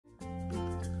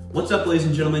What's up, ladies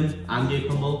and gentlemen? I'm Gabe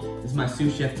Humble. This is my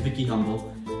sous chef, Vicky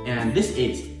Humble. And this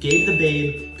is Gabe the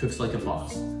Babe Cooks Like a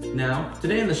Boss. Now,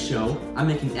 today on the show, I'm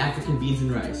making African beans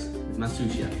and rice with my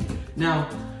sous chef. Now,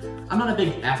 I'm not a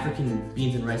big African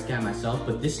beans and rice guy myself,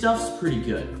 but this stuff's pretty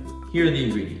good. Here are the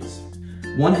ingredients.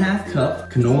 1/2 cup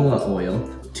canola oil,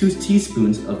 2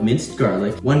 teaspoons of minced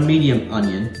garlic, 1 medium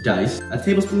onion diced, a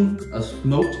tablespoon of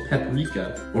smoked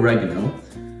paprika, oregano,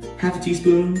 1/2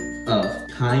 teaspoon of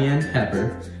cayenne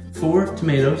pepper, 4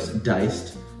 tomatoes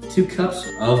diced, 2 cups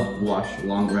of washed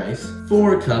long rice,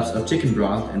 4 cups of chicken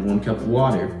broth and 1 cup of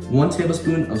water, 1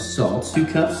 tablespoon of salt, 2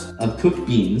 cups of cooked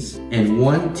beans, and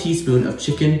 1 teaspoon of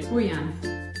chicken bouillon.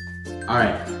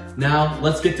 Alright, now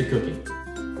let's get to cooking.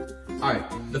 Alright,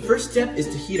 the first step is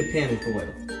to heat a pan with oil.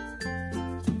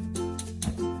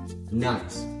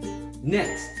 Nice.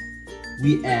 Next,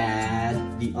 we add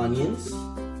the onions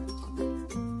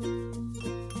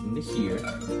into here,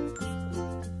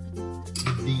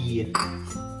 the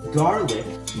garlic,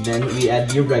 then we add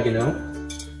the oregano,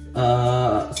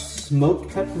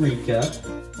 smoked paprika,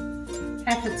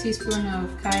 1/2 teaspoon of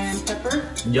cayenne pepper.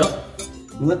 Yup.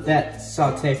 Let that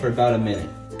saute for about a minute.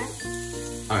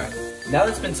 Alright, now that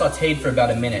it's been sauteed for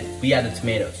about a minute, we add the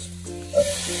tomatoes.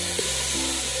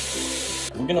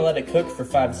 We're gonna let it cook for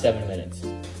 5 to 7 minutes.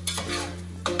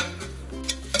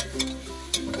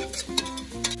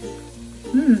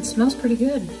 It smells pretty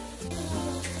good.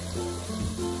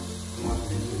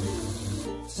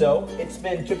 So, it's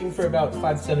been cooking for about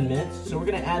 5 to 7 minutes, so we're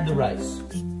gonna add the rice.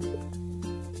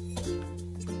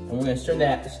 And we're gonna stir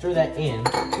that in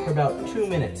for about 2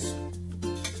 minutes.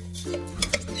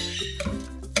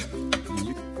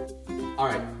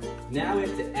 Alright, now we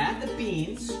have to add the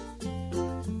beans,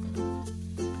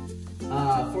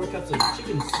 4 cups of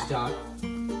chicken stock,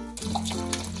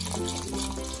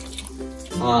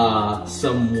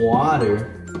 some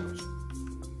water,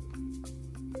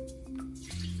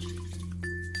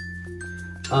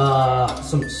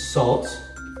 some salt.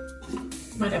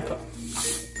 Might have put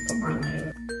more in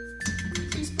there.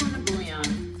 Teaspoon of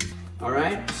bouillon.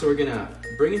 Alright, so we're gonna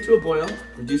bring it to a boil,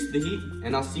 reduce the heat,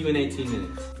 and I'll see you in 18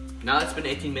 minutes. Now that it's been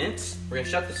 18 minutes, we're gonna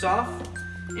shut this off,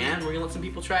 and we're gonna let some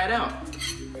people try it out.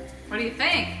 What do you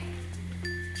think?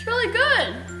 It's really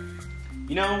good.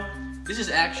 You know, this is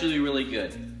actually really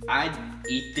good. I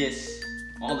eat this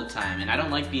all the time, and I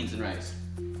don't like beans and rice.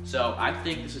 So I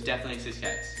think this is definitely a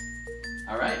success.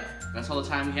 All right, that's all the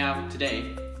time we have today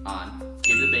on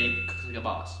Give the Babe Cooks Like a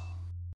Boss.